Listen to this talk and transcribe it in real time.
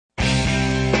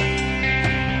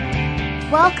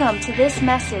Welcome to this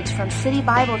message from City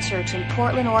Bible Church in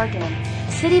Portland, Oregon.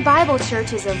 City Bible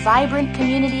Church is a vibrant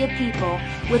community of people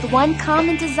with one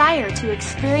common desire to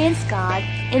experience God,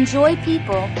 enjoy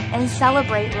people, and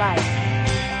celebrate life.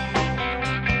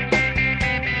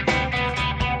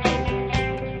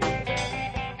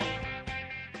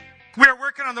 We're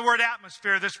working on the word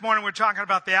atmosphere. This morning we're talking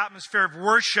about the atmosphere of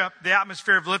worship, the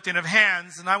atmosphere of lifting of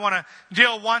hands. And I want to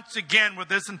deal once again with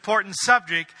this important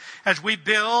subject as we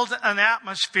build an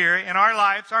atmosphere in our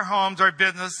lives, our homes, our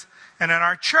business, and in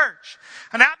our church.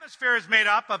 An atmosphere is made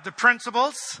up of the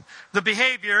principles, the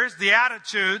behaviors, the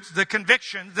attitudes, the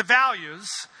convictions, the values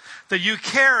that you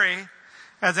carry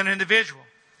as an individual.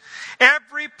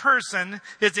 Every person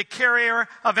is a carrier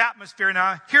of atmosphere.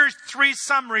 Now, here's 3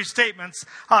 summary statements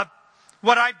of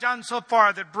what I've done so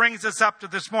far that brings us up to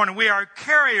this morning. We are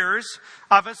carriers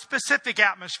of a specific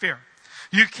atmosphere.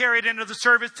 You carried into the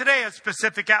service today a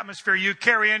specific atmosphere. You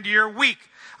carry into your week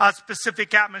a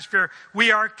specific atmosphere.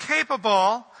 We are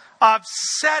capable of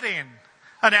setting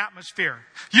an atmosphere.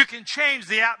 You can change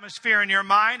the atmosphere in your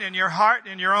mind, in your heart,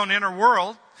 in your own inner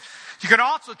world. You can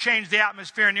also change the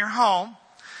atmosphere in your home.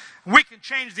 We can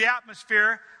change the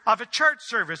atmosphere of a church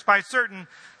service by certain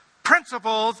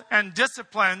principles and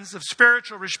disciplines of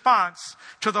spiritual response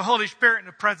to the Holy Spirit in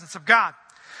the presence of God.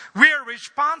 We are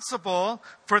responsible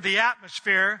for the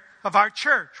atmosphere of our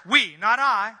church. We, not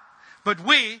I, but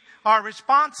we are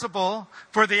responsible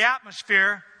for the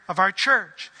atmosphere of our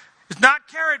church. It's not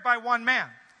carried by one man,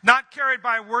 not carried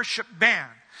by a worship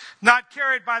band, not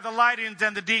carried by the lightings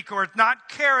and the decor. It's not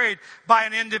carried by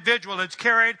an individual. It's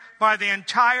carried by the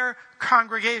entire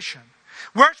congregation.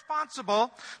 We're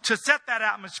responsible to set that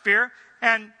atmosphere,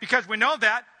 and because we know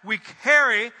that, we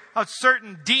carry a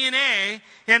certain DNA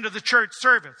into the church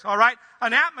service. All right?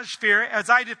 An atmosphere, as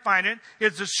I define it,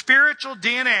 is the spiritual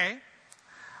DNA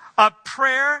of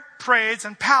prayer, praise,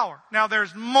 and power. Now,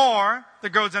 there's more that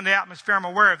goes into the atmosphere. I'm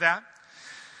aware of that.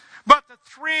 But the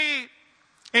 3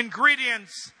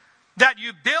 ingredients that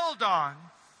you build on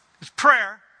is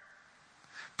prayer,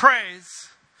 praise,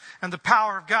 and the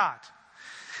power of God.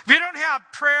 If you don't have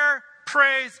prayer,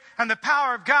 praise, and the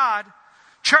power of God,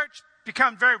 church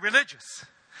becomes very religious.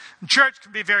 And church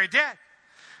can be very dead.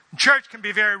 And church can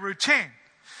be very routine.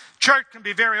 Church can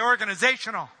be very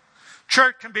organizational.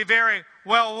 Church can be very,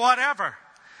 well, whatever.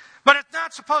 But it's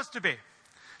not supposed to be.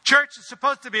 Church is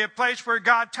supposed to be a place where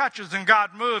God touches and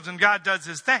God moves and God does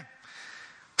His thing.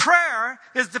 Prayer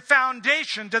is the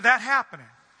foundation to that happening.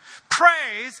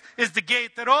 Praise is the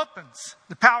gate that opens.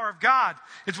 The power of God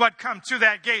is what comes through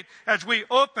that gate as we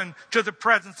open to the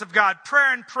presence of God.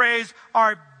 Prayer and praise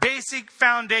are basic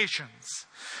foundations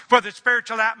for the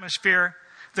spiritual atmosphere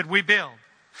that we build.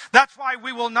 That's why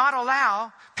we will not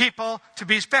allow people to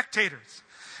be spectators.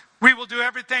 We will do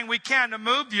everything we can to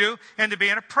move you into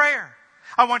being a prayer.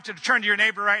 I want you to turn to your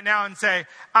neighbor right now and say,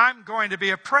 I'm going to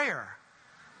be a prayer.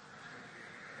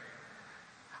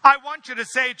 I want you to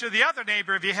say to the other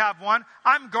neighbor, if you have one,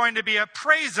 I'm going to be a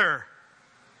praiser.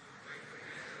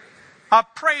 A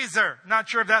praiser. Not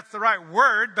sure if that's the right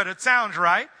word, but it sounds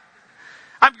right.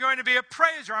 I'm going to be a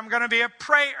praiser. I'm going to be a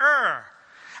prayer.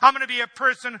 I'm going to be a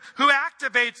person who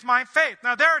activates my faith.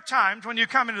 Now, there are times when you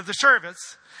come into the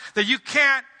service that you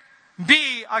can't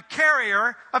be a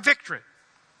carrier of victory.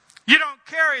 You don't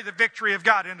carry the victory of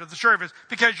God into the service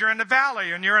because you're in the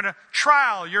valley and you're in a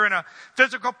trial, you're in a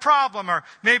physical problem, or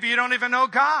maybe you don't even know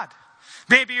God.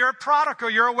 Maybe you're a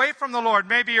prodigal, you're away from the Lord.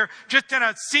 Maybe you're just in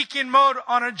a seeking mode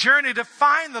on a journey to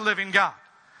find the living God.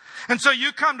 And so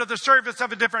you come to the service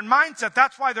of a different mindset.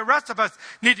 That's why the rest of us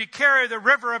need to carry the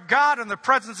river of God and the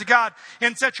presence of God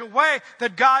in such a way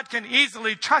that God can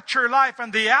easily touch your life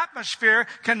and the atmosphere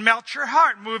can melt your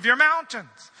heart, move your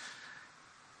mountains.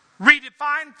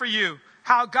 Redefine for you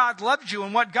how God loves you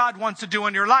and what God wants to do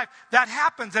in your life. That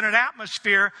happens in an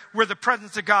atmosphere where the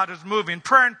presence of God is moving.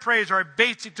 Prayer and praise are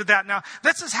basic to that. Now,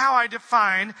 this is how I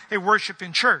define a worship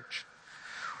in church.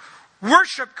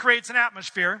 Worship creates an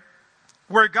atmosphere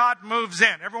where God moves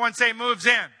in. Everyone say moves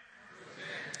in.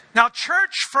 Now,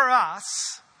 church for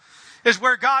us is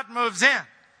where God moves in.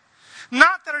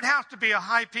 Not that it has to be a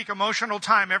high peak emotional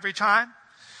time every time.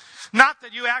 Not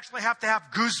that you actually have to have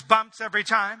goosebumps every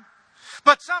time.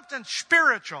 But something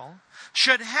spiritual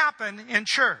should happen in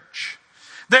church.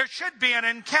 There should be an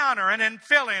encounter, an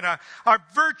infilling, a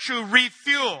virtue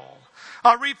refuel,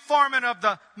 a reforming of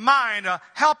the mind, a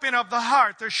helping of the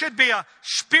heart. There should be a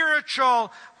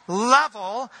spiritual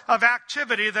level of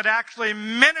activity that actually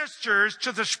ministers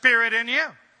to the Spirit in you.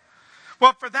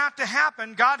 Well, for that to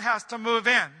happen, God has to move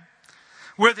in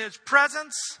with His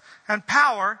presence and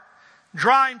power,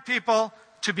 drawing people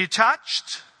to be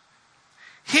touched,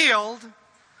 healed,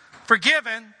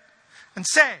 forgiven, and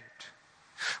saved.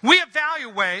 We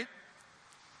evaluate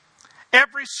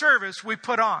every service we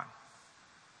put on.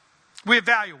 We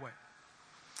evaluate.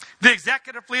 The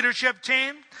executive leadership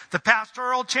team, the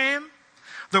pastoral team,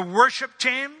 the worship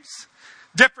teams,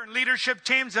 different leadership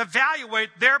teams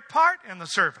evaluate their part in the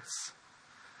service.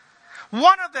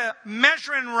 One of the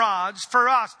measuring rods for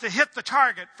us to hit the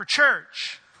target for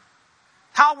church,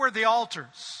 how were the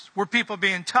altars? Were people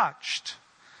being touched?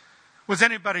 Was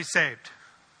anybody saved?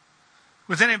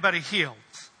 Was anybody healed?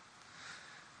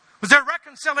 Was there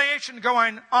reconciliation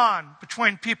going on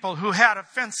between people who had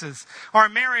offenses or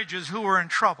marriages who were in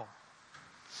trouble?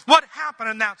 What happened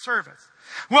in that service?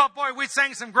 Well, boy, we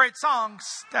sang some great songs.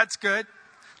 That's good.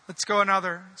 Let's go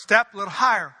another step, a little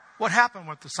higher. What happened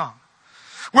with the song?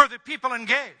 Were the people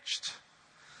engaged?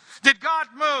 Did God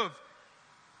move?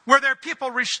 Were there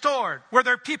people restored? Were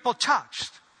there people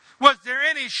touched? Was there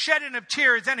any shedding of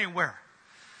tears anywhere?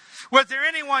 Was there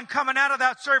anyone coming out of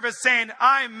that service saying,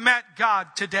 I met God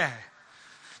today?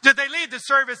 Did they leave the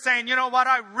service saying, you know what,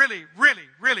 I really, really,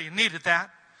 really needed that?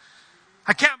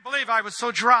 I can't believe I was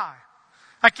so dry.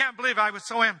 I can't believe I was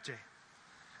so empty.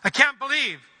 I can't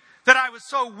believe that I was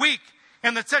so weak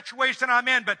in the situation I'm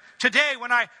in. But today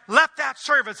when I left that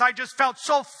service, I just felt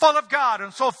so full of God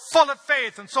and so full of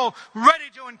faith and so ready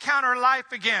to encounter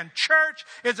life again. Church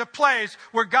is a place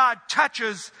where God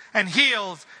touches and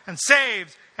heals and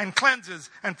saves and cleanses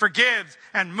and forgives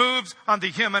and moves on the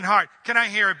human heart. Can I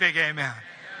hear a big amen?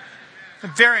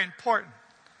 Very important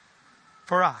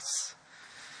for us.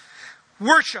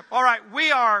 Worship. All right,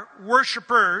 we are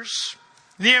worshipers.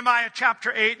 Nehemiah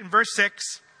chapter 8 and verse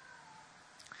 6.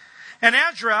 And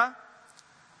Ezra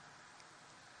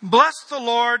blessed the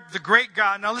Lord, the great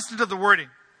God. Now listen to the wording.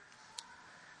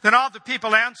 Then all the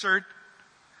people answered,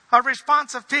 a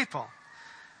responsive people.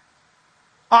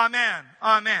 Amen,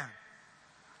 amen.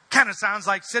 Kind of sounds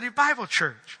like City Bible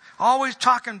Church. Always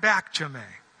talking back to me.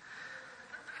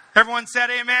 Everyone said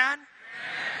amen? Amen.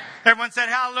 Everyone said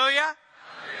hallelujah? Hallelujah?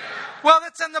 Well,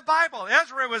 that's in the Bible.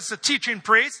 Ezra was a teaching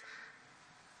priest.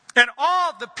 And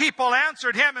all the people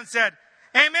answered him and said,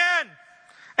 amen,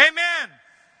 amen.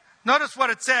 Notice what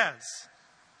it says.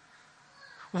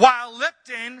 While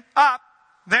lifting up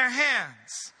their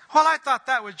hands. Well, I thought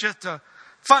that was just a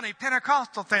funny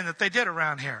Pentecostal thing that they did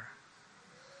around here.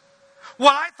 Well,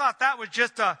 I thought that was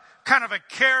just a kind of a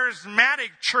charismatic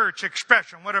church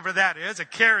expression, whatever that is, a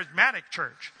charismatic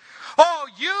church. Oh,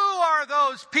 you are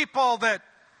those people that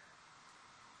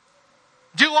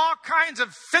do all kinds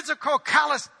of physical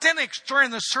calisthenics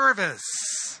during the service.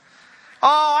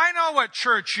 Oh, I know what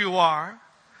church you are.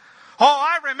 Oh,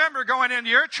 I remember going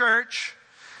into your church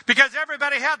because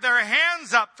everybody had their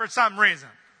hands up for some reason.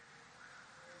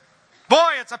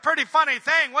 Boy, it's a pretty funny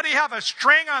thing. What do you have, a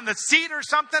string on the seat or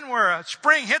something where a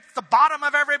spring hits the bottom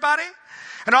of everybody?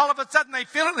 And all of a sudden they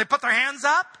feel it and they put their hands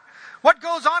up? What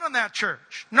goes on in that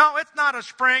church? No, it's not a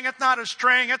spring. It's not a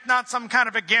string. It's not some kind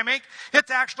of a gimmick. It's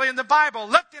actually in the Bible.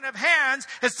 Lifting of hands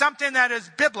is something that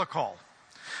is biblical.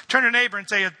 Turn to your neighbor and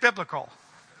say it's biblical.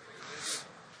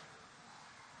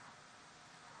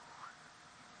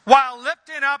 While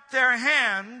lifting up their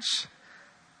hands,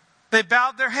 they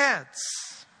bowed their heads.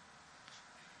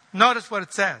 Notice what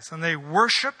it says. And they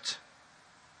worshiped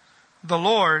the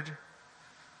Lord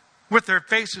with their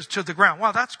faces to the ground.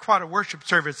 Wow, that's quite a worship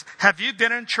service. Have you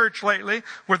been in church lately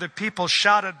where the people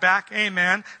shouted back,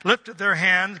 amen, lifted their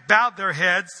hands, bowed their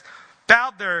heads,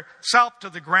 bowed their self to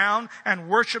the ground, and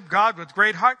worshiped God with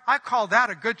great heart? I call that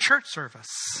a good church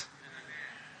service.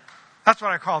 That's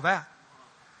what I call that.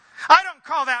 I don't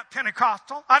call that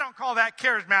Pentecostal. I don't call that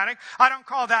charismatic. I don't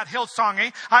call that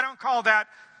Hillsongy. I don't call that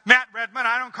Matt Redman.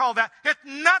 I don't call that. It's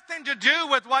nothing to do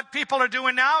with what people are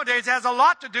doing nowadays. It has a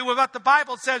lot to do with what the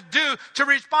Bible says do to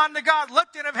respond to God.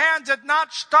 Lifting of hands did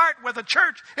not start with a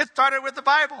church. It started with the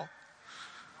Bible.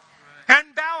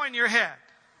 And bowing your head.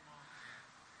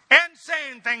 And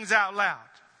saying things out loud.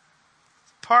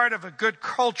 It's part of a good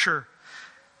culture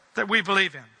that we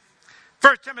believe in.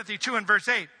 1 Timothy 2 and verse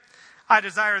 8. I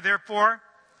desire, therefore,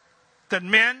 that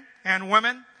men and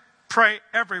women pray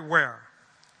everywhere,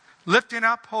 lifting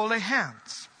up holy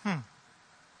hands,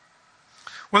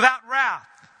 without wrath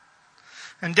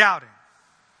and doubting.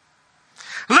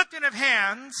 Lifting of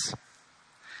hands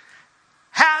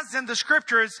has in the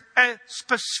scriptures a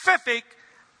specific,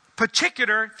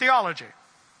 particular theology.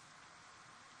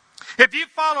 If you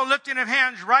follow lifting of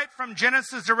hands right from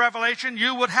Genesis to Revelation,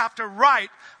 you would have to write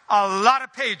a lot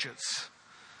of pages.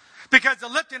 Because the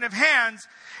lifting of hands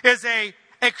is an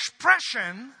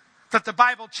expression that the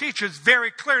Bible teaches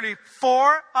very clearly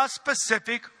for a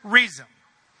specific reason.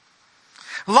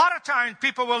 A lot of times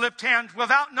people will lift hands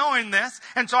without knowing this.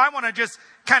 And so I want to just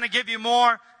kind of give you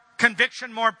more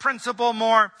conviction, more principle,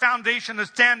 more foundation to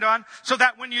stand on, so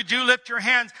that when you do lift your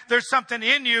hands, there's something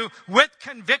in you with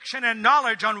conviction and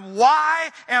knowledge on why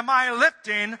am I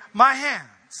lifting my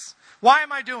hands? Why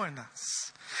am I doing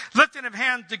this? Lifting of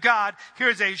hands to God,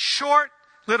 here's a short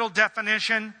little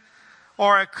definition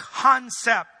or a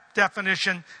concept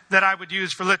definition that I would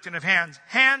use for lifting of hands.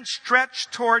 Hands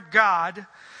stretched toward God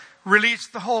release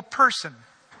the whole person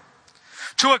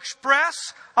to express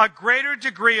a greater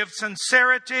degree of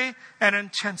sincerity and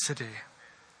intensity.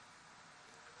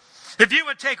 If you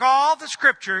would take all the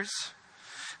scriptures,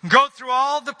 go through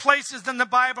all the places in the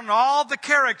Bible and all the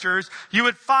characters, you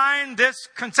would find this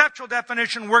conceptual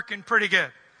definition working pretty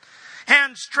good.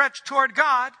 Hands stretched toward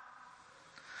God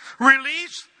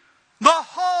release the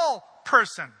whole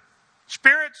person,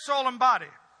 spirit, soul, and body,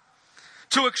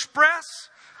 to express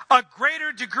a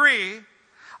greater degree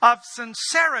of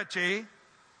sincerity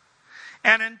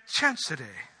and intensity.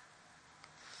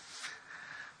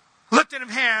 Lifting of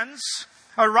hands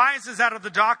arises out of the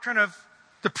doctrine of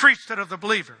the priesthood of the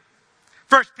believer.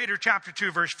 1 Peter chapter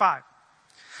 2, verse 5.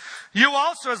 You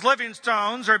also, as living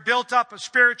stones, are built up a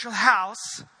spiritual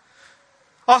house,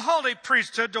 a holy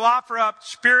priesthood, to offer up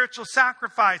spiritual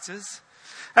sacrifices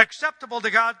acceptable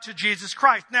to God, to Jesus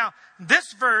Christ. Now,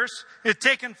 this verse is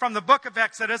taken from the book of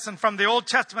Exodus and from the Old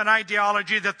Testament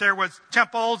ideology that there was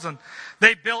temples and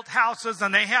they built houses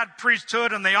and they had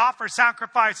priesthood and they offer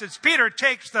sacrifices. Peter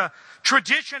takes the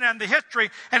tradition and the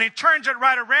history and he turns it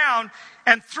right around,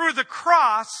 and through the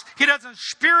cross, he doesn't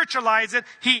spiritualize it.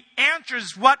 He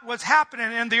answers what was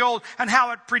happening in the Old and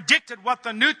how it predicted what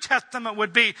the New Testament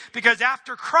would be. Because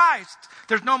after Christ,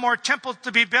 there's no more temples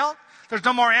to be built. There's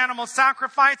no more animal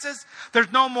sacrifices.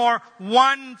 There's no more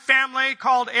one family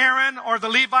called Aaron or the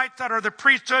Levites that are the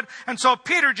priesthood. And so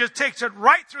Peter just takes it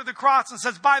right through the cross and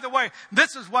says, by the way,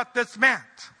 this is what this meant.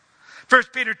 1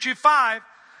 Peter 2:5,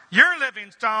 you're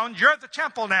living stones. You're the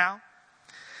temple now.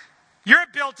 You're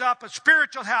built up a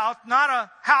spiritual house, not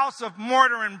a house of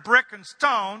mortar and brick and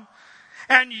stone.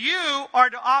 And you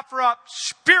are to offer up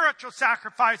spiritual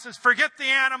sacrifices. Forget the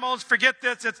animals, forget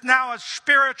this. It's now a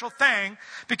spiritual thing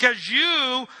because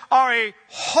you are a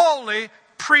holy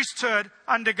priesthood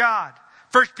unto God.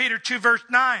 1 Peter 2 verse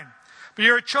 9. But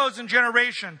you're a chosen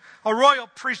generation, a royal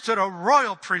priesthood,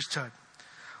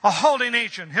 a holy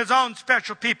nation, his own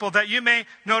special people, that you may,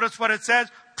 notice what it says,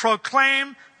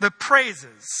 proclaim the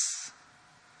praises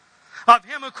of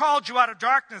him who called you out of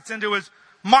darkness into his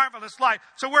marvelous light.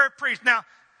 So we're a priest. Now,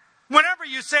 whenever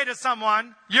you say to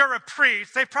someone, you're a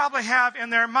priest, they probably have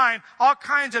in their mind all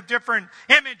kinds of different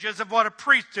images of what a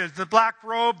priest is. The black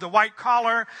robe, the white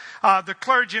collar, the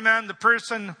clergyman, the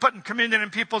person putting communion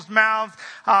in people's mouths,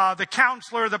 the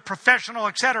counselor, the professional,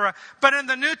 etc. But in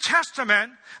the New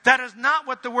Testament, that is not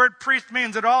what the word priest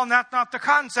means at all, and that's not the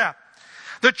concept.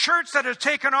 The church that has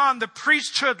taken on the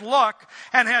priesthood look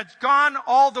and has gone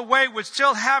all the way with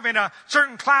still having a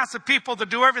certain class of people that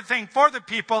do everything for the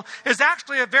people is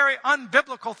actually a very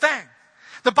unbiblical thing.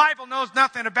 The Bible knows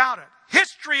nothing about it.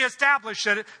 History established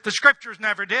it. The scriptures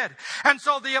never did. And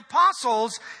so the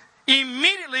apostles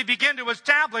immediately begin to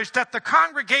establish that the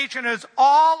congregation is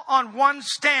all on one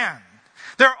stand.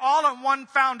 They're all on one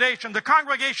foundation. The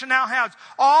congregation now has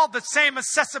all the same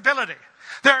accessibility.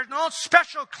 There is no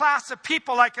special class of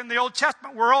people like in the Old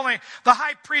Testament where only the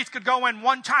high priest could go in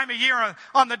one time a year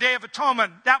on the Day of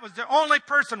Atonement. That was the only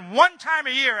person one time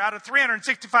a year out of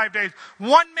 365 days.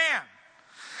 One man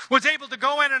was able to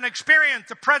go in and experience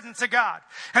the presence of God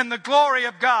and the glory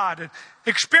of God and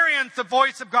experience the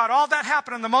voice of God. All that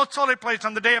happened in the most holy place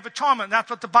on the Day of Atonement. That's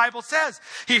what the Bible says.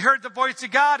 He heard the voice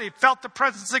of God. He felt the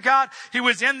presence of God. He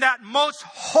was in that most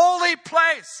holy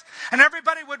place. And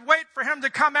everybody would wait for him to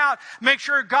come out, make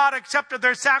sure God accepted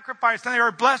their sacrifice, and they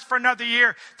were blessed for another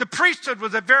year. The priesthood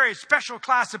was a very special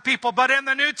class of people. But in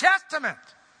the New Testament,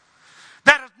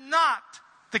 that is not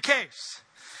the case.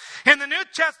 In the New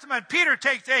Testament, Peter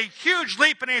takes a huge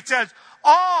leap and he says,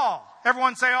 all,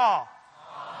 everyone say all,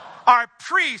 are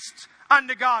priests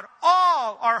unto God.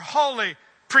 All are holy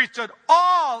priesthood.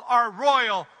 All are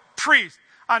royal priests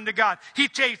unto God. He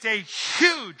takes a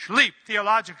huge leap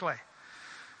theologically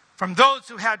from those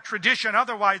who had tradition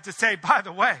otherwise to say, by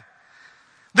the way,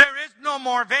 there is no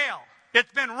more veil.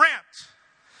 It's been rent.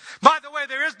 By the way,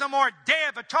 there is no more Day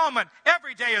of Atonement.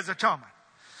 Every day is atonement.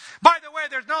 By the way,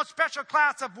 there's no special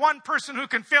class of one person who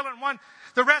can fill in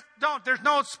the rest don't. There's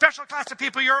no special class of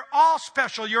people. You're all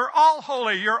special. You're all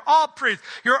holy. You're all priests.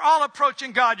 You're all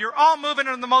approaching God. You're all moving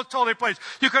into the most holy place.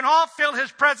 You can all feel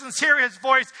his presence, hear his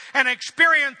voice, and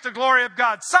experience the glory of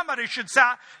God. Somebody should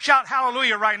shout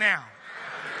hallelujah right now.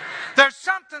 There's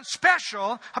something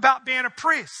special about being a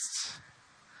priest.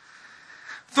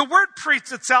 The word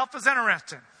priest itself is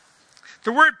interesting.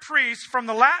 The word priest from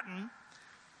the Latin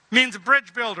means a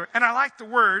bridge builder. And I like the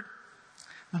word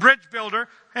bridge builder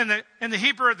in the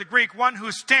Hebrew or the Greek, one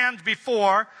who stands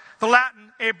before. The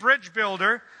Latin, a bridge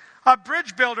builder. A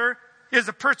bridge builder is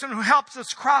a person who helps us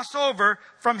cross over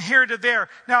from here to there.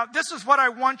 Now, this is what I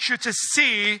want you to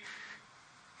see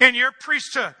in your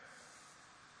priesthood.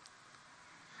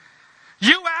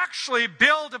 You actually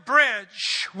build a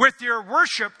bridge with your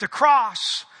worship to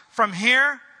cross from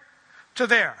here to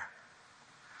there.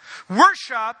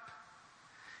 Worship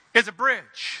is a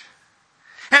bridge.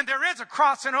 And there is a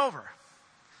crossing over.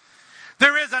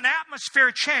 There is an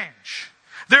atmosphere change.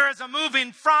 There is a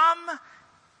moving from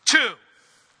to.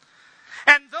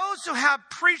 And those who have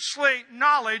priestly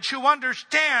knowledge, who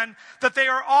understand that they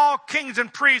are all kings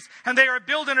and priests, and they are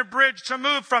building a bridge to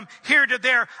move from here to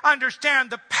there,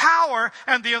 understand the power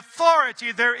and the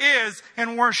authority there is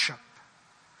in worship.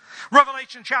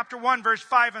 Revelation chapter 1, verse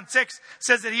 5 and 6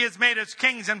 says that he has made us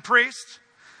kings and priests.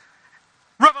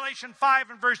 Revelation 5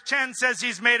 and verse 10 says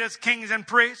he's made us kings and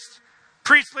priests.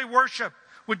 Priestly worship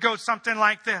would go something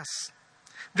like this.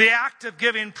 The act of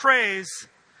giving praise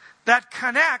that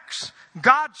connects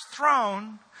God's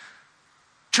throne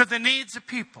to the needs of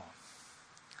people.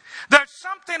 There's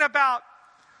something about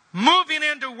moving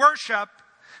into worship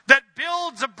that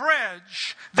builds a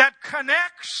bridge that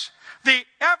connects the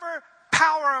ever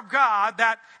power of God,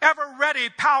 that ever-ready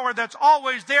power that's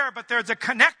always there, but there's a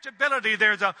connectability,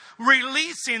 there's a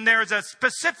releasing, there's a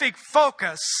specific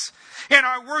focus in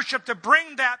our worship to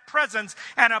bring that presence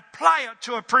and apply it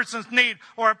to a person's need,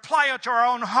 or apply it to our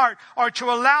own heart, or to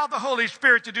allow the Holy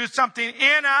Spirit to do something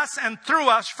in us and through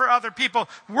us for other people.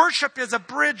 Worship is a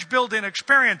bridge-building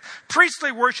experience.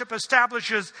 Priestly worship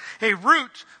establishes a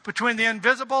route between the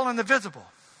invisible and the visible.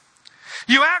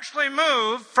 You actually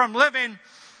move from living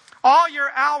all your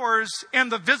hours in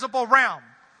the visible realm.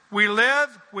 We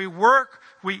live, we work,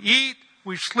 we eat,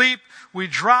 we sleep, we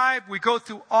drive, we go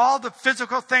through all the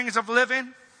physical things of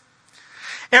living.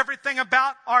 Everything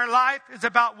about our life is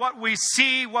about what we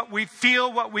see, what we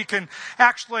feel, what we can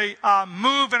actually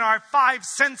move in our five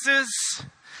senses.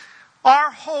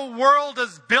 Our whole world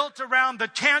is built around the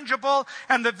tangible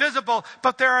and the visible,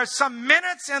 but there are some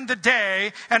minutes in the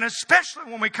day, and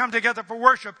especially when we come together for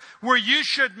worship, where you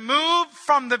should move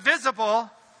from the visible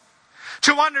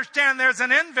to understand there's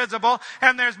an invisible,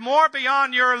 and there's more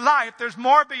beyond your life. There's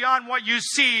more beyond what you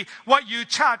see, what you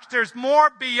touch. There's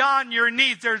more beyond your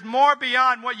needs. There's more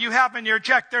beyond what you have in your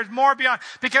check. There's more beyond,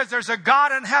 because there's a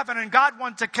God in heaven, and God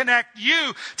wants to connect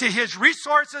you to His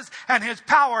resources and His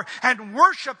power. And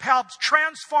worship helps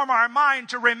transform our mind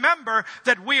to remember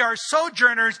that we are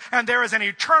sojourners and there is an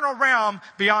eternal realm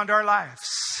beyond our lives.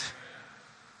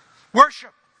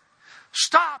 Worship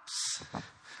stops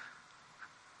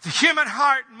the human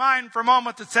heart and mind for a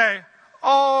moment to say,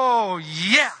 oh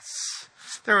yes,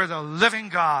 there is a living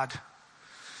God.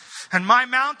 And my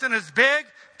mountain is big,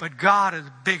 but God is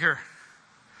bigger.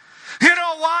 You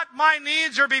know what? My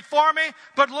needs are before me,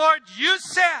 but Lord, you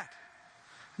said.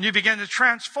 And you begin to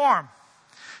transform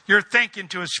your thinking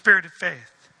to a spirit of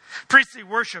faith. Priestly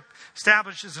worship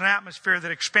establishes an atmosphere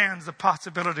that expands the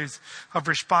possibilities of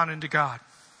responding to God.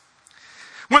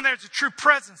 When there's a true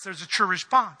presence, there's a true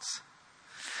response.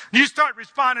 You start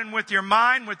responding with your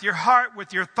mind, with your heart,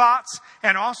 with your thoughts,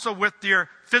 and also with your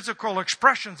physical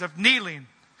expressions of kneeling,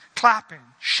 clapping,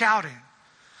 shouting.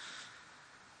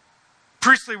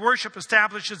 Priestly worship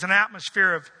establishes an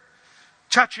atmosphere of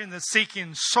touching the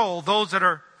seeking soul. Those that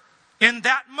are in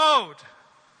that mode,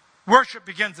 worship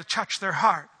begins to touch their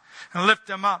heart and lift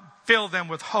them up, fill them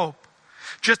with hope,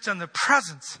 just in the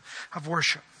presence of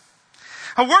worship.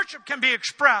 A worship can be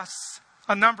expressed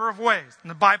a number of ways, and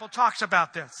the Bible talks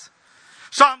about this.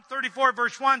 Psalm 34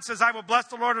 verse 1 says, I will bless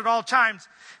the Lord at all times.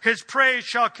 His praise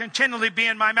shall continually be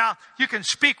in my mouth. You can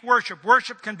speak worship.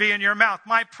 Worship can be in your mouth.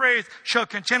 My praise shall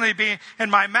continually be in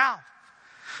my mouth.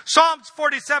 Psalms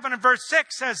 47 and verse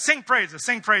 6 says, sing praises,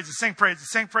 sing praises, sing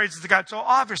praises, sing praises to God. So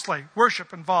obviously,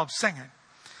 worship involves singing.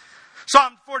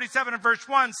 Psalm 47 and verse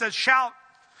 1 says, shout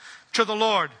to the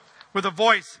Lord with a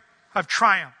voice of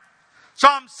triumph.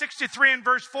 Psalm 63 and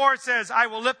verse 4 says, I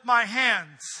will lift my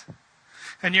hands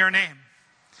in your name.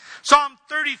 Psalm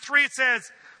 33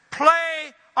 says,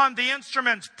 play on the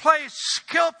instruments, play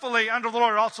skillfully unto the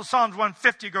Lord. Also Psalms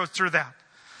 150 goes through that.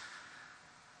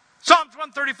 Psalms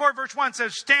 134 verse 1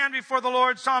 says, stand before the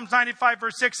Lord. Psalms 95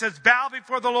 verse 6 says, bow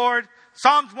before the Lord.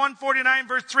 Psalms 149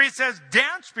 verse 3 says,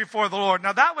 dance before the Lord.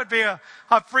 Now that would be a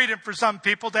freedom for some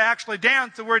people to actually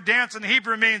dance. The word dance in the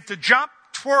Hebrew means to jump,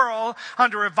 twirl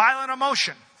under a violent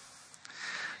emotion.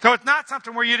 So it's not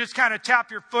something where you just kind of tap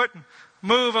your foot and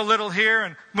move a little here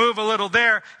and move a little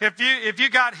there. If you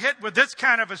got hit with this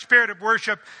kind of a spirit of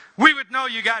worship, we would know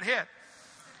you got hit.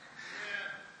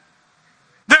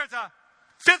 There's a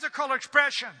physical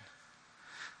expression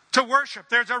to worship.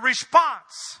 There's a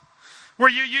response where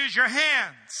you use your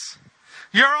hands,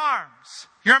 your arms,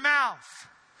 your mouth,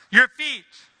 your feet.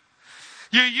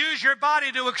 You use your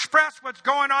body to express what's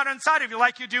going on inside of you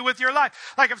like you do with your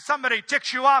life. Like if somebody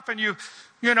ticks you off and you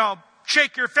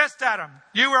shake your fist at them.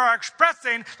 You are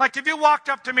expressing, like if you walked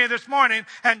up to me this morning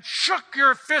and shook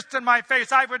your fist in my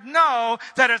face, I would know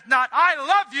that it's not, I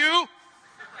love you.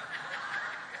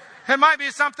 It might be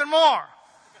something more.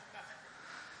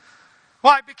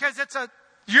 Why? Because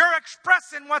you're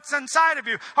expressing what's inside of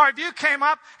you. Or if you came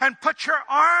up and put your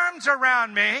arms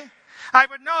around me, I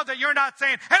would know that you're not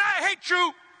saying, and I hate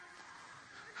you.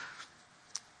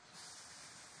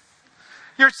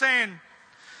 You're saying,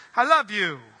 I love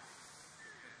you.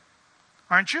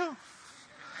 Aren't you?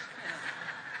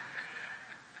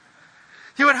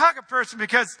 You would hug a person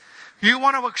because you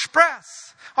want to express,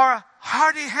 or a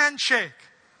hearty handshake.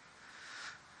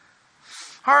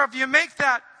 Or if you make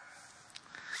that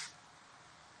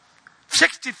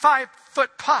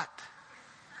 65-foot putt,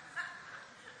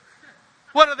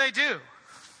 what do?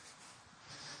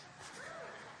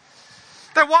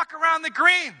 They walk around the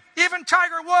green. Even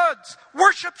Tiger Woods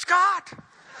worships God.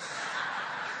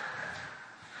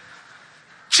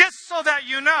 Just so that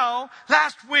you know,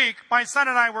 last week, my son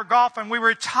and I were golfing. We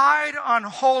were tied on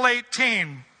hole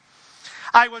 18.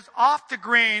 I was off the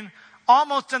green,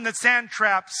 almost in the sand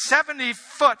trap, 70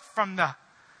 foot from the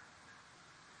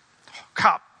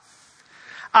cup.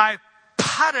 I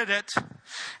putted it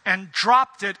and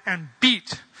dropped it and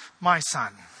beat my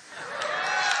son.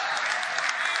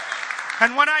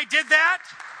 And when I did that,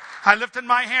 I lifted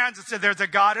my hands and said, there's a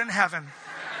God in heaven.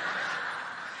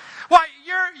 Why,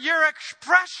 your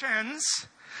expressions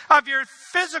of your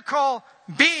physical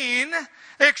being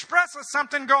expresses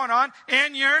something going on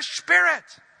in your spirit.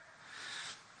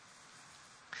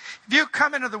 If you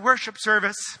come into the worship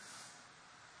service,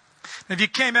 if you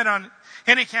came in on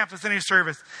any campus, any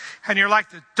service, and you're like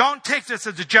this, don't take this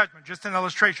as a judgment, just an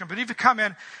illustration, but if you come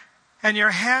in and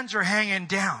your hands are hanging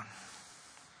down,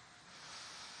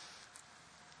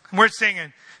 and we're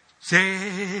singing,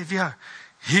 Savior,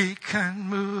 He can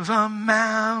move a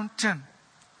mountain.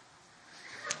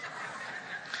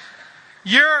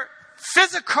 Your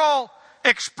physical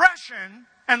expression,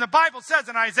 and the Bible says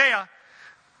in Isaiah,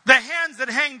 the hands that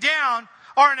hang down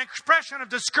are an expression of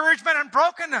discouragement and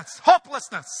brokenness,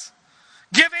 hopelessness.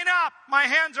 Giving up, my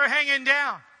hands are hanging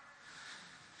down.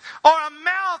 Or a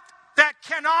mouth that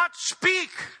cannot speak.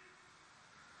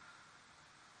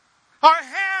 Or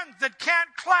hands that can't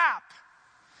clap.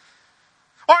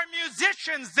 Or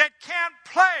musicians that can't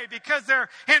play because they're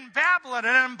in Babylon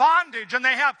and in bondage and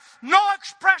they have no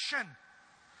expression.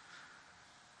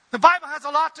 The Bible has a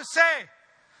lot to say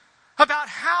about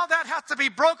how that has to be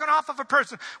broken off of a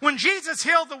person. When Jesus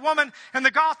healed the woman in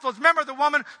the Gospels, remember the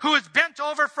woman who was bent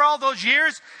over for all those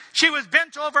years? She was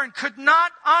bent over and could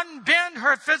not unbend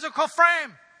her physical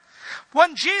frame.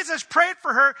 When Jesus prayed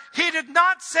for her, He did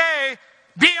not say,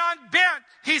 be unbent.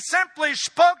 He simply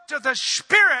spoke to the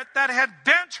spirit that had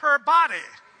bent her body.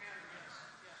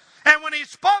 And when He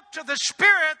spoke to the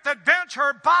spirit that bent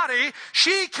her body,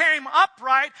 she came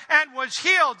upright and was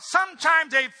healed.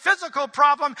 Sometimes a physical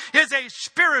problem is a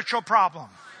spiritual problem.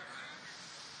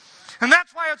 And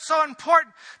that's why it's so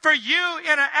important for you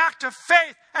in an act of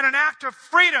faith and an act of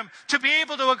freedom to be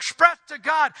able to express to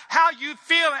God how you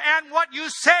feel and what you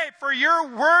say. For your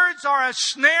words are a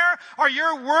snare, or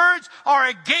your words are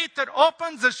a gate that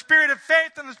opens the spirit of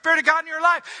faith and the spirit of God in your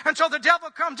life. And so the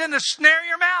devil comes in to snare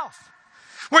your mouth,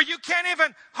 where you can't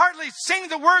even hardly sing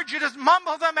the words. You just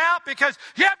mumble them out because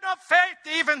you have no faith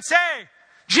to even say,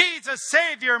 Jesus,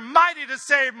 Savior, mighty to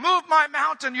save, move my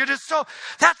mountain.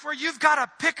 That's where you've got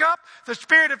to pick up the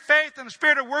spirit of faith and the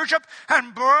spirit of worship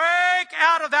and break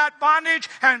out of that bondage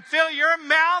and fill your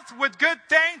mouth with good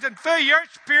things and fill your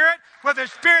spirit with the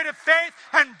spirit of faith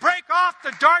and break off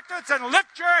the darkness and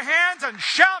lift your hands and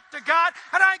shout to God.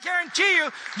 And I guarantee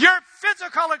you, your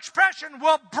physical expression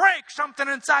will break something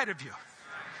inside of you.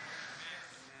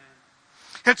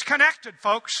 It's connected,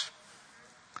 folks.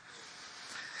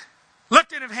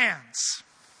 Lifting of hands.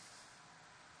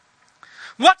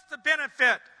 What's the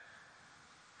benefit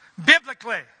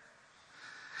biblically?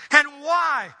 And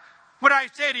why would I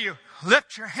say to you,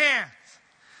 lift your hands?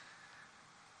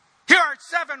 Here are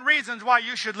 7 reasons why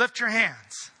you should lift your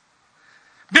hands.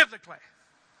 Biblically.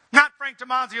 Not Frank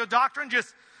DiMaggio doctrine,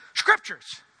 just scriptures.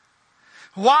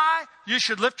 Why you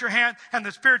should lift your hands and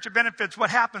the spiritual benefits, what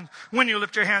happens when you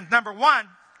lift your hands. Number one,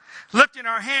 lifting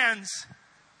our hands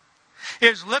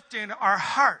is lifting our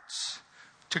hearts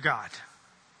to God.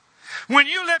 When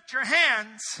you lift your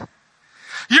hands,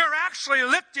 you're actually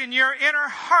lifting your inner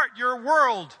heart, your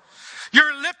world.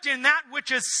 You're lifting that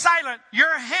which is silent.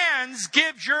 Your hands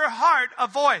gives your heart a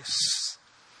voice.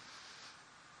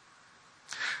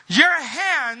 Your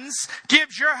hands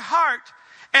gives your heart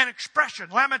an expression.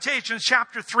 Lamentations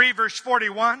chapter 3 verse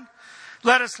 41.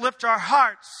 Let us lift our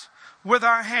hearts with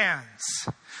our hands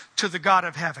to the God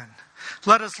of heaven.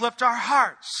 Let us lift our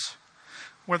hearts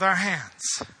with our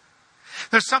hands.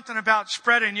 There's something about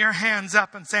spreading your hands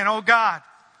up and saying, oh God,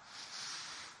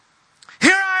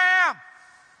 here I am.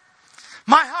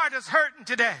 My heart is hurting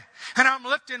today, and I'm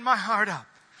lifting my heart up.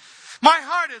 My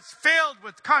heart is filled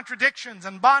with contradictions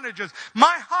and bondages.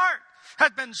 My heart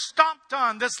has been stomped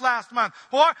on this last month.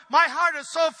 Or my heart is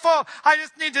so full, I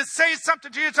just need to say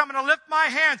something to you, so I'm going to lift my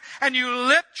hands. And you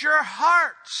lift your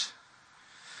heart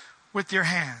with your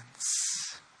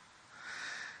hands.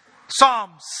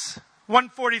 Psalms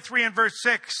 143 and verse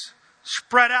 6.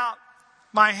 Spread out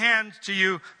my hands to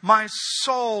you. My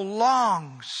soul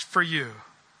longs for you.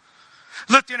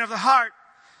 Lifting of the heart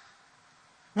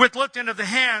with lifting of the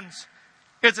hands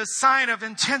is a sign of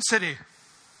intensity.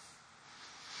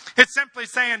 It's simply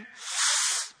saying,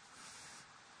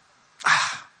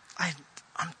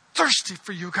 I'm thirsty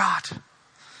for you, God.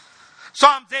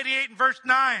 Psalms 88 and verse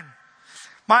 9.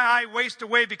 My eye wastes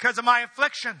away because of my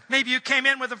affliction. Maybe you came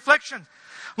in with affliction.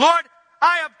 Lord,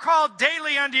 I have called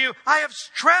daily unto you. I have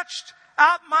stretched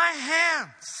out my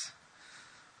hands.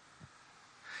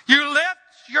 You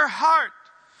lift your heart,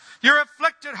 your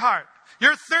afflicted heart,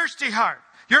 your thirsty heart,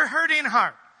 your hurting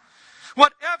heart.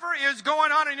 Whatever is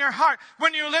going on in your heart,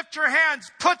 when you lift your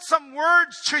hands, put some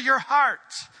words to your heart.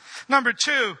 Number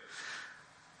two,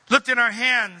 lifting our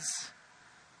hands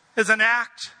is an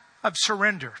act of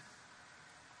surrender.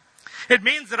 It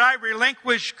means that I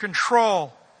relinquish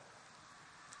control.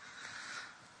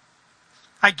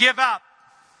 I give up.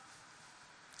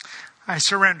 I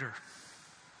surrender.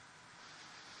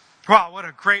 Wow, what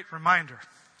a great reminder.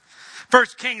 1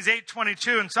 Kings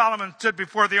 8:22, and Solomon stood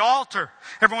before the altar.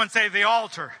 Everyone say the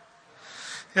altar.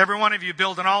 Every one of you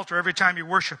build an altar every time you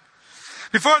worship.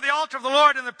 Before the altar of the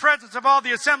Lord in the presence of all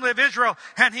the assembly of Israel,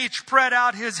 and he spread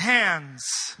out his hands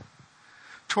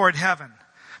toward heaven.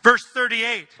 Verse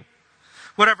 38,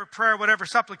 whatever prayer, whatever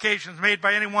supplications made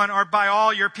by anyone or by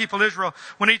all your people Israel,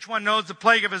 when each one knows the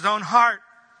plague of his own heart,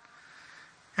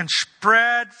 and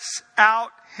spreads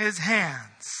out his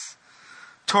hands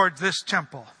toward this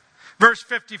temple. Verse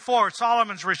 54,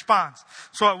 Solomon's response.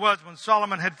 So it was when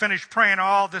Solomon had finished praying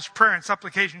all this prayer and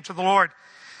supplication to the Lord.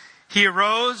 He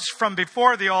arose from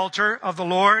before the altar of the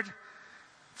Lord,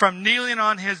 from kneeling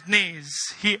on his knees.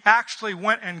 He actually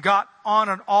went and got on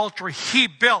an altar he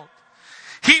built.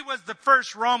 He was the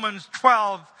first Romans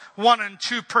 12, 1 and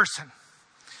 2 person.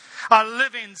 A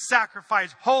living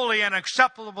sacrifice, holy and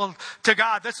acceptable to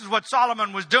God. This is what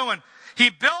Solomon was doing. He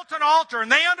built an altar,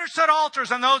 and they understood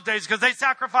altars in those days because they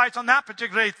sacrificed on that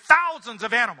particular day thousands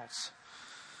of animals.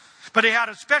 But he had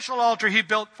a special altar he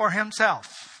built for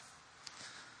himself.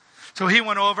 So he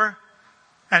went over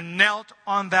and knelt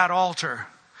on that altar.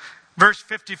 Verse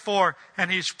 54, and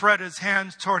he spread his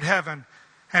hands toward heaven,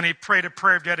 and he prayed a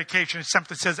prayer of dedication. It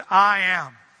simply says, I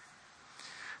am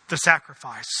the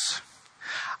sacrifice.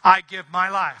 I give my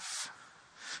life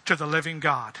to the living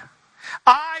God.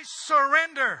 I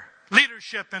surrender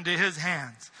leadership into his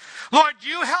hands. Lord,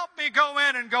 you help me go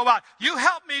in and go out. You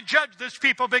help me judge this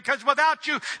people, because without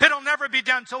you, it'll never be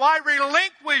done. So I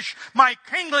relinquish my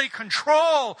kingly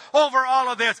control over all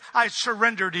of this. I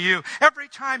surrender to you. Every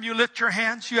time you lift your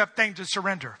hands, you have things to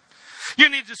surrender. You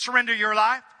need to surrender your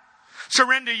life,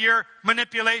 surrender your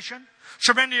manipulation,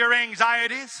 surrender your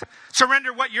anxieties,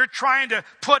 surrender what you're trying to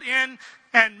put in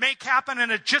and make happen, and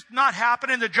it's just not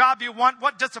happening. The job you want,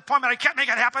 what disappointment, I can't make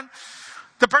it happen.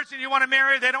 The person you want to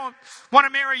marry, they don't want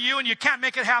to marry you and you can't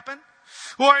make it happen.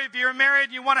 Or if you're married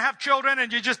and you want to have children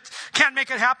and you just can't make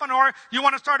it happen. Or you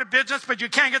want to start a business but you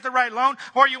can't get the right loan.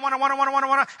 Or you want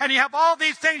to, and you have all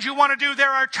these things you want to do. There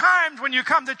are times when you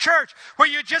come to church where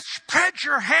you just spread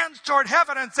your hands toward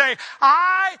heaven and say,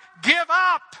 I give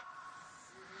up.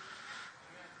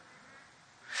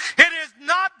 It is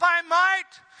not by might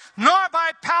nor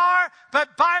by power,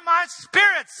 but by my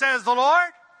Spirit, says the Lord.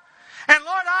 And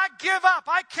Lord, I give up.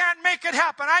 I can't make it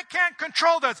happen. I can't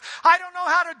control this. I don't know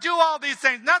how to do all these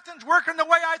things. Nothing's working the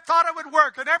way I thought it would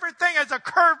work. And everything is a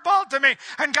curveball to me.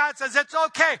 And God says, it's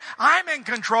okay. I'm in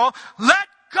control. Let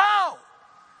go.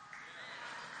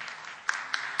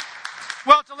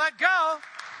 Well, to let go,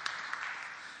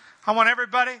 I want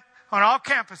everybody on all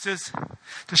campuses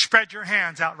to spread your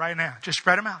hands out right now. Just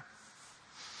spread them out.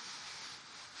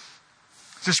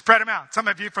 Just spread them out. Some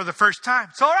of you for the first time.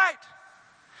 It's all right.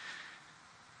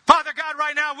 Father God,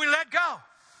 right now we let go.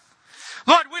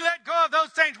 Lord, we let go of those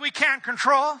things we can't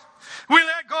control. We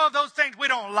let go of those things we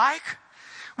don't like.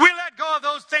 We let go of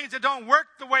those things that don't work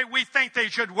the way we think they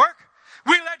should work.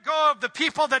 We let go of the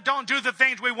people that don't do the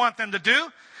things we want them to do.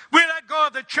 We let go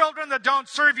of the children that don't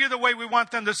serve you the way we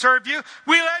want them to serve you.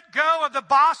 We let go of the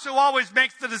boss who always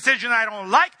makes the decision I don't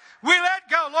like. We let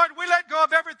go, Lord, we let go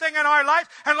of everything in our life.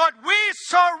 And Lord, we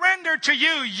surrender to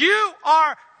you. You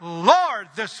are Lord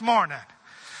this morning.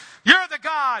 You're the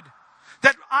God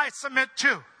that I submit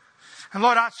to. And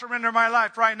Lord, I surrender my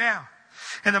life right now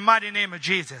in the mighty name of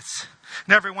Jesus.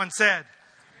 And everyone said,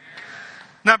 amen.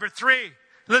 Number 3,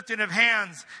 lifting of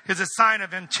hands is a sign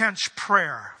of intense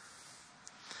prayer.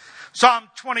 Psalm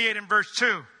 28 and verse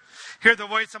 2. Hear the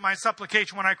voice of my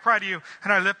supplication when I cry to you,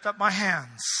 and I lift up my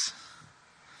hands.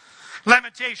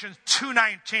 Lamentations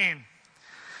 2:19.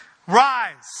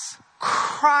 Rise,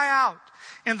 cry out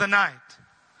in the night.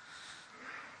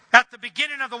 At the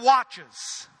beginning of the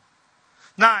watches.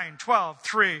 9, 12,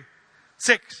 3,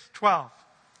 6, 12.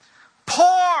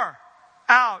 Pour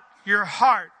out your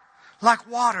heart like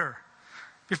water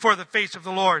before the face of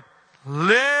the Lord.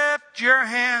 Lift your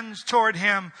hands toward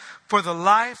him for the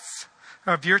life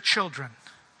of your children,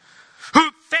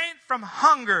 who faint from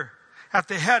hunger at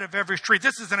the head of every street.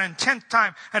 This is an intense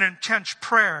time, an intense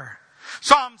prayer.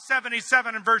 Psalm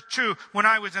 77 and verse 2, when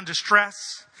I was in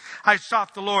distress, I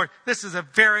sought the Lord. This is a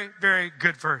very, very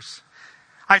good verse.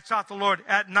 I sought the Lord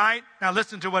at night. Now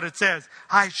listen to what it says.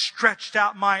 I stretched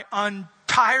out my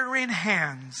untiring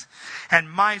hands,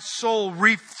 and my soul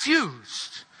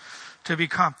refused to be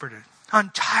comforted.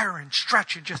 Untiring,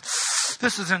 stretching,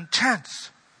 this is intense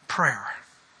prayer.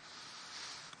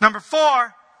 Number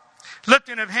 4,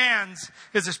 lifting of hands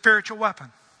is a spiritual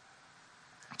weapon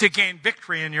to gain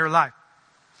victory in your life.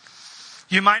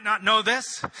 You might not know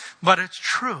this, but it's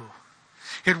true.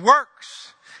 It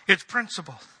works. It's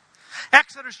principle.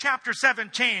 Exodus chapter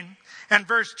 17 and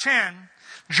verse 10,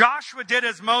 Joshua did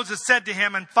as Moses said to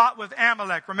him and fought with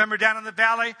Amalek. Remember down in the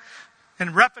valley?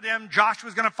 In Rephidim, Joshua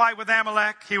was going to fight with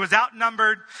Amalek. He was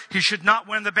outnumbered. He should not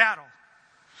win the battle.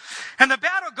 And the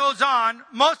battle goes on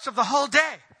most of the whole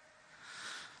day.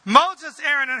 Moses,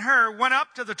 Aaron, and Hur went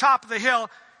up to the top of the hill.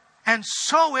 And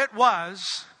so it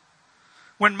was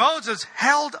when Moses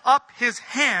held up his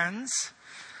hands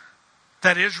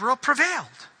that Israel prevailed.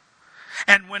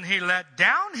 And when he let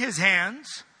down his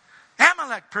hands,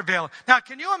 Amalek prevailed. Now,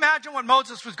 can you imagine what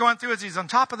Moses was going through as he's on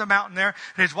top of the mountain there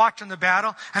and he's watching the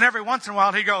battle, and every once in a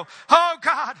while he'd go, oh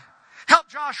God, help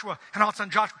Joshua. And all of a sudden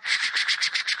Joshua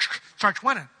starts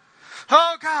winning.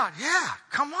 Oh God, yeah,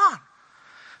 come on.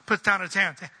 Puts down his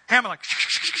hands. Amalek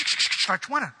starts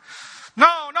winning.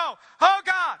 No. Oh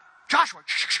God, Joshua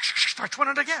starts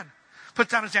winning again.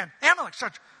 Puts down his hand. Amalek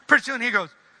starts. Pretty soon he goes,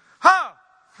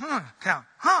 down, down,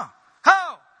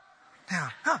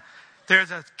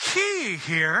 There's a key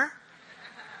here.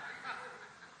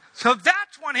 So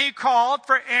that's when he called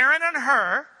for Aaron and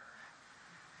Hur.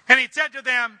 And he said to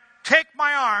them, take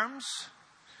my arms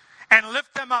and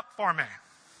lift them up for me.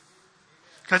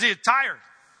 Because he was tired.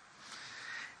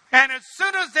 And as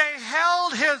soon as they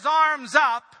held his arms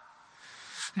up,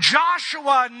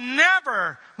 Joshua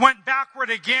never went backward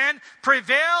again,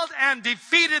 prevailed and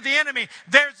defeated the enemy.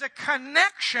 There's a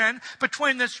connection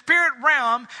between the spirit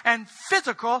realm and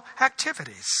physical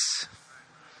activities.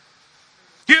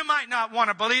 You might not want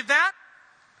to believe that,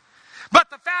 but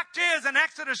the fact is, in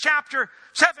Exodus chapter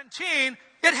 17,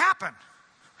 it happened.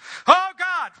 Oh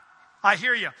God, I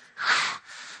hear you.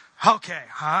 Okay,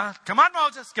 come on,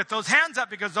 Moses, get those hands up,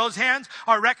 because those hands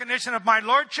are recognition of my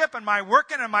lordship and my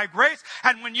working and my grace.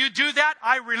 And when you do that,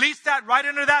 I release that right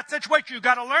into that situation. You've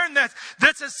got to learn this.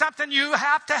 This is something you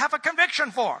have to have a conviction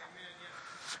for.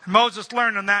 And Moses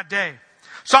learned on that day.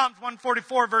 Psalms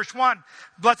 144 verse 1,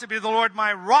 blessed be the Lord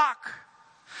my rock,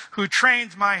 who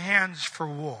trains my hands for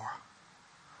war.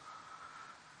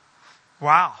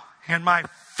 Wow. And my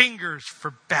fingers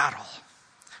for battle.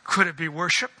 Could it be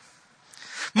worship?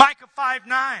 Micah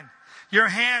 5:9, your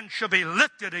hand shall be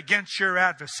lifted against your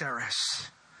adversaries,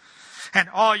 and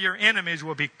all your enemies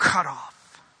will be cut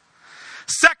off.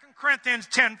 2 Corinthians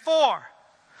 10:4,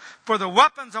 for the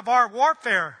weapons of our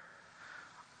warfare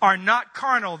are not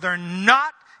carnal. They're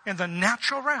not in the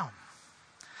natural realm,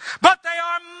 but they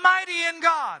are mighty in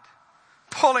God,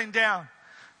 pulling down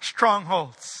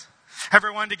strongholds.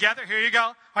 Everyone together, here you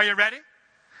go. Are you ready?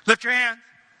 Lift your hand.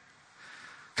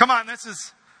 Come on, this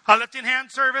is a lifting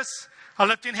hand service. A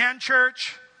lifting hand,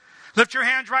 church. Lift your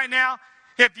hands right now.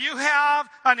 If you have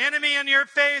an enemy in your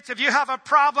face, if you have a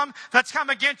problem that's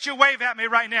come against you, wave at me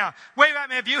right now. Wave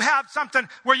at me if you have something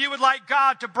where you would like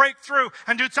God to break through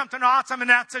and do something awesome in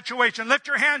that situation. Lift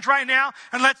your hands right now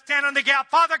and let's stand in the gap.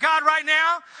 Father God, right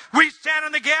now, we stand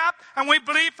in the gap and we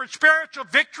believe for spiritual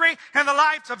victory in the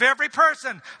lives of every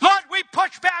person. Lord, we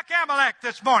push back Amalek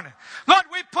this morning. Lord,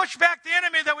 we push back the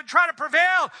enemy that would try to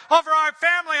prevail over our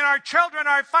family and our children,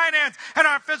 our finance, and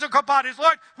our physical bodies.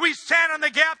 Lord, we stand in the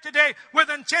gap today with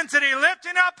intensity,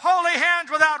 lifting up holy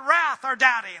hands without wrath or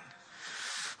doubting.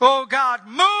 Oh God,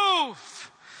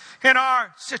 move in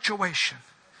our situation.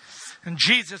 In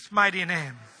Jesus' mighty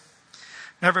name.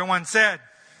 Everyone said.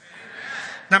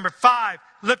 Amen. Number 5,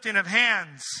 lifting of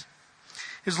hands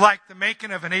is like the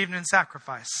making of an evening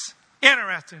sacrifice.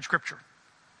 Interesting scripture.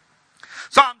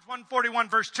 Psalms 141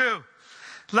 verse 2.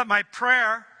 Let my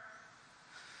prayer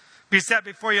be set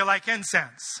before you like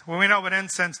incense. Well, we know what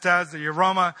incense does, the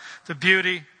aroma, the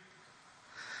beauty.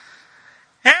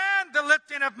 And the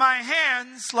lifting of my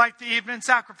hands like the evening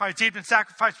sacrifice. The evening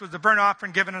sacrifice was the burnt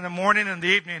offering given in the morning and the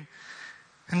evening.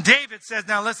 And David says,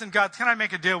 now listen, God, can I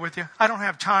make a deal with you? I don't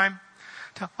have time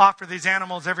to offer these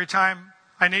animals every time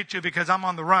I need to because I'm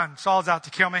on the run. Saul's out to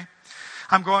kill me.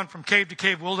 I'm going from cave to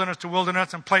cave, wilderness to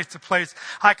wilderness, and place to place.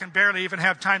 I can barely even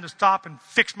have time to stop and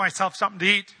fix myself something to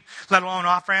eat, let alone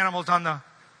offer animals on the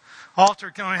altar.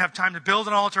 Can only have time to build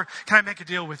an altar. Can I make a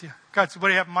deal with you? God said, what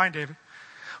do you have in mind, David?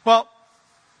 Well,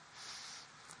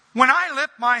 when I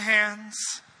lift my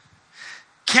hands,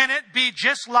 can it be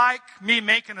just like me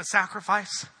making a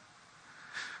sacrifice?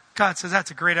 God says,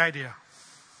 that's a great idea.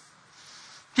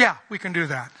 Yeah, we can do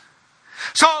that.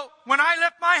 So, when I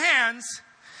lift my hands,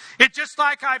 it's just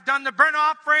like I've done the burnt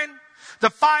offering. The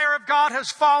fire of God has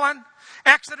fallen.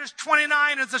 Exodus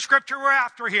 29 is the scripture we're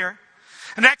after here.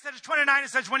 In Exodus 29 it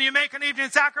says, when you make an evening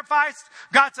sacrifice,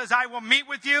 God says, I will meet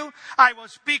with you. I will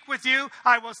speak with you.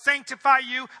 I will sanctify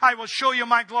you. I will show you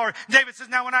my glory. David says,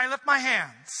 now when I lift my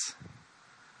hands,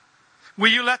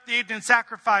 will you let the evening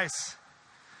sacrifice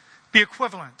be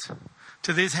equivalent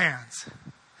to these hands?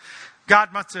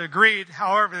 God must have agreed,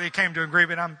 however they came to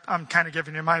agreement. I'm kind of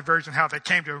giving you my version how they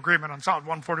came to agreement on Psalm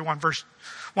 141 verse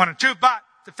 1 and 2. But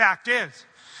the fact is,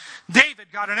 David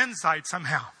got an insight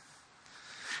somehow.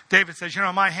 David says,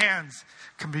 my hands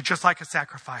can be just like a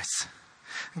sacrifice.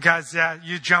 And God said,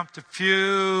 you jumped a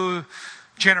few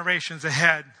generations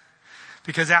ahead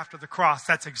because after the cross,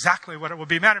 that's exactly what it will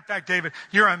be. Matter of fact, David,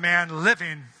 you're a man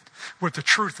living with the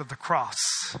truth of the cross.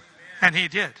 Amen. And he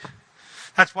did.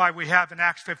 That's why we have in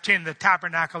Acts 15 the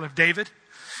tabernacle of David.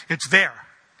 It's there.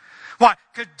 Why?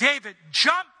 Because David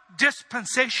jumped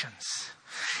dispensations.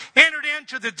 Entered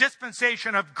into the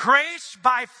dispensation of grace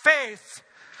by faith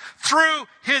through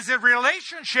his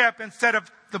relationship instead of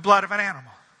the blood of an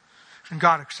animal. And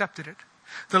God accepted it.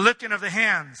 The lifting of the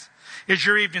hands is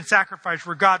your evening sacrifice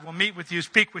where God will meet with you,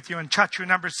 speak with you, and touch you.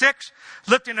 Number 6,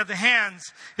 lifting of the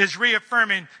hands is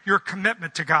reaffirming your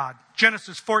commitment to God.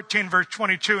 Genesis 14 verse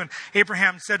 22, and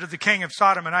Abraham said to the king of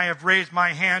Sodom, and I have raised my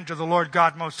hand to the Lord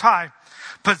God Most High,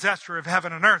 possessor of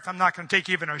heaven and earth. I'm not going to take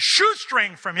even a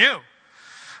shoestring from you.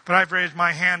 But I've raised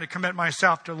my hand to commit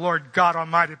myself to the Lord God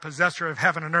Almighty, possessor of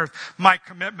heaven and earth. My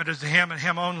commitment is to Him and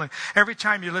Him only. Every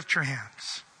time you lift your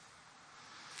hands,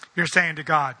 you're saying to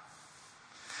God,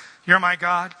 you're my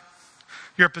God.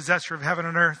 You're possessor of heaven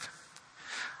and earth.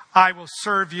 I will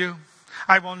serve you.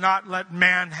 I will not let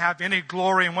man have any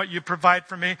glory in what you provide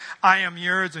for me. I am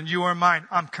yours and you are mine.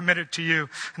 I'm committed to you.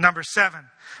 Number 7,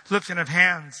 lifting of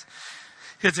hands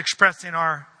is expressing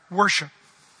our worship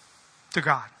to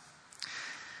God.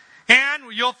 And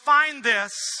you'll find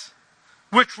this,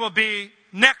 which will be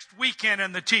next weekend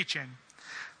in the teaching.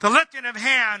 The lifting of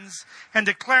hands and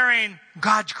declaring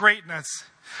God's greatness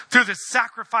through the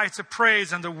sacrifice of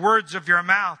praise and the words of your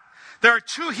mouth. There are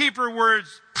 2 Hebrew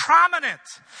words prominent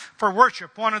for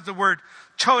worship. One is the word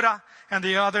toda and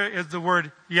the other is the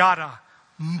word yada.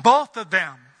 Both of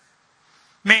them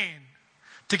mean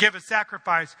to give a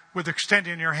sacrifice with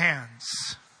extending your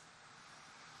hands.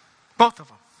 Both of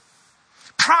them.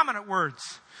 Prominent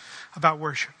words about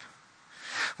worship.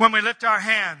 When we lift our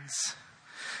hands,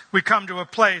 we come to a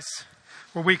place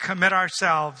where we commit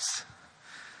ourselves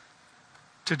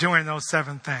to doing those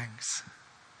 7 things.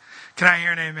 Can I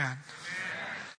hear an amen? Amen.